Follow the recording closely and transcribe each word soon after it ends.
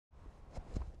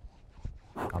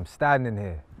I'm standing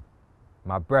here,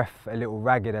 my breath a little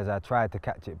ragged as I try to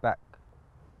catch it back.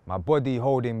 My body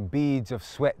holding beads of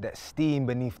sweat that steam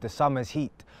beneath the summer's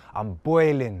heat. I'm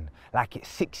boiling like it's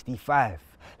 65,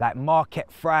 like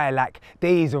Marquette Fry, like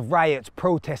days of riots,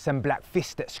 protests and black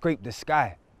fists that scrape the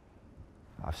sky.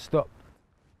 I've stopped,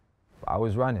 but I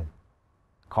was running,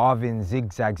 carving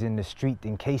zigzags in the street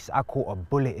in case I caught a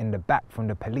bullet in the back from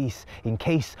the police, in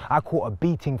case I caught a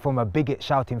beating from a bigot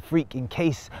shouting freak, in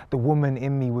case the woman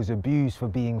in me was abused for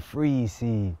being free.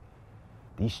 See,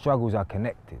 these struggles are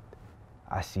connected.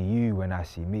 I see you when I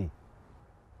see me.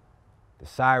 The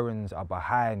sirens are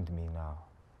behind me now,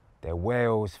 their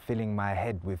wails filling my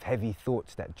head with heavy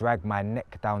thoughts that drag my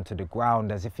neck down to the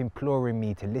ground as if imploring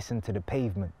me to listen to the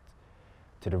pavement,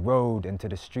 to the road and to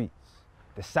the streets.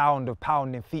 The sound of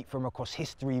pounding feet from across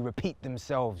history repeat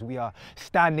themselves. We are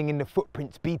standing in the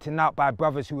footprints beaten out by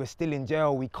brothers who are still in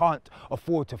jail. We can't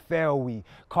afford to fail, we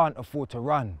can't afford to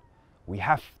run. We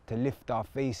have to lift our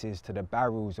faces to the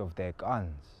barrels of their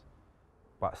guns.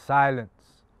 But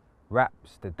silence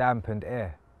wraps the dampened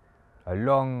air. A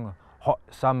long, hot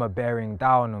summer bearing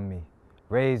down on me.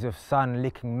 Rays of sun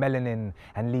licking melanin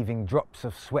and leaving drops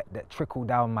of sweat that trickle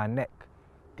down my neck.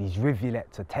 These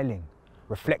rivulets are telling,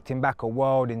 reflecting back a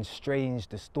world in strange,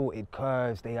 distorted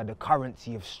curves. They are the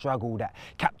currency of struggle that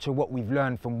capture what we've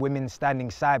learned from women standing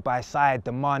side by side,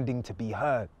 demanding to be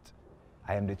heard.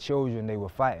 I am the children they were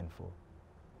fighting for.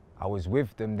 I was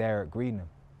with them there at Greenham.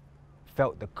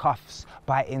 Felt the cuffs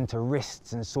bite into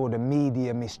wrists and saw the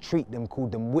media mistreat them,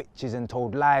 called them witches and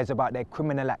told lies about their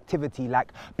criminal activity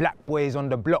like black boys on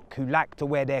the block who like to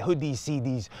wear their hoodies. See,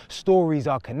 these stories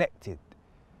are connected.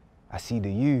 I see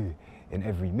the you in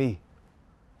every me.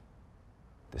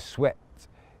 The sweat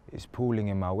is pooling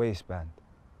in my waistband,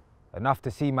 enough to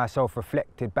see myself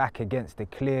reflected back against the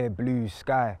clear blue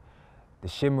sky. The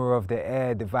shimmer of the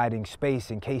air dividing space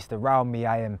encased around me.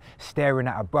 I am staring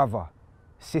at a brother,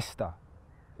 sister,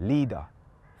 leader,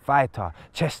 fighter,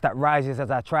 chest that rises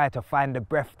as I try to find the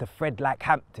breath to thread like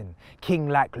Hampton, king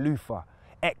like Luther,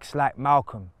 X like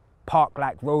Malcolm, Park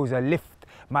like Rosa, lift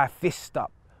my fist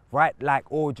up, write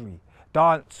like Audrey,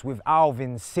 dance with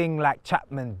Alvin, sing like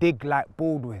Chapman, dig like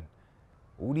Baldwin.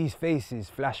 All these faces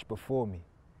flash before me.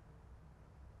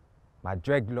 My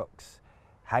dreadlocks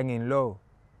hanging low,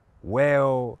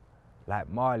 wail like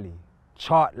Marley,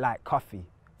 chart like Cuffy,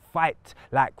 fight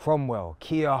like Cromwell,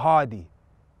 Keir Hardie,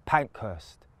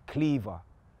 Pankhurst, Cleaver,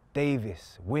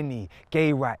 Davis, Winnie,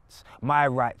 gay rights, my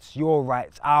rights, your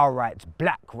rights, our rights,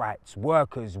 black rights,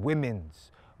 workers,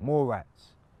 women's, more rights.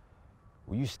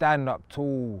 Will you stand up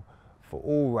tall for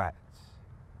all rights?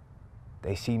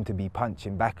 They seem to be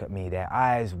punching back at me, their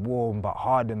eyes warm but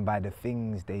hardened by the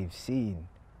things they've seen.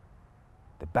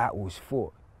 The battles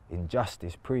fought,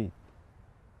 injustice preached.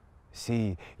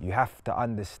 See, you have to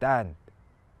understand,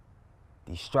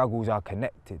 these struggles are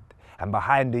connected, and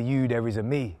behind the you there is a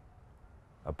me.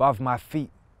 Above my feet,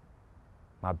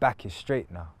 my back is straight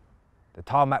now. The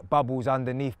tarmac bubbles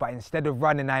underneath, but instead of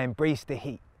running, I embrace the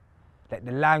heat. Let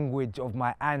the language of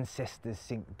my ancestors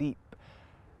sink deep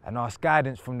and ask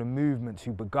guidance from the movements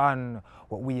who begun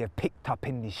what we have picked up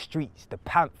in these streets. The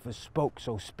Panthers spoke,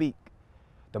 so speak.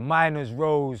 The miners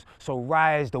rose, so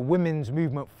rise. The women's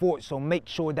movement fought, so make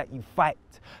sure that you fight.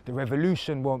 The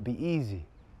revolution won't be easy,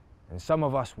 and some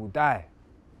of us will die.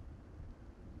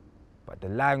 But the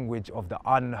language of the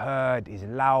unheard is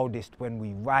loudest when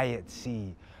we riot.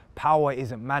 See, power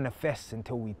isn't manifest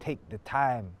until we take the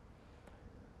time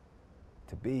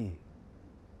to be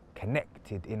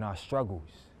connected in our struggles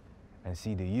and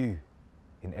see the you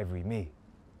in every me.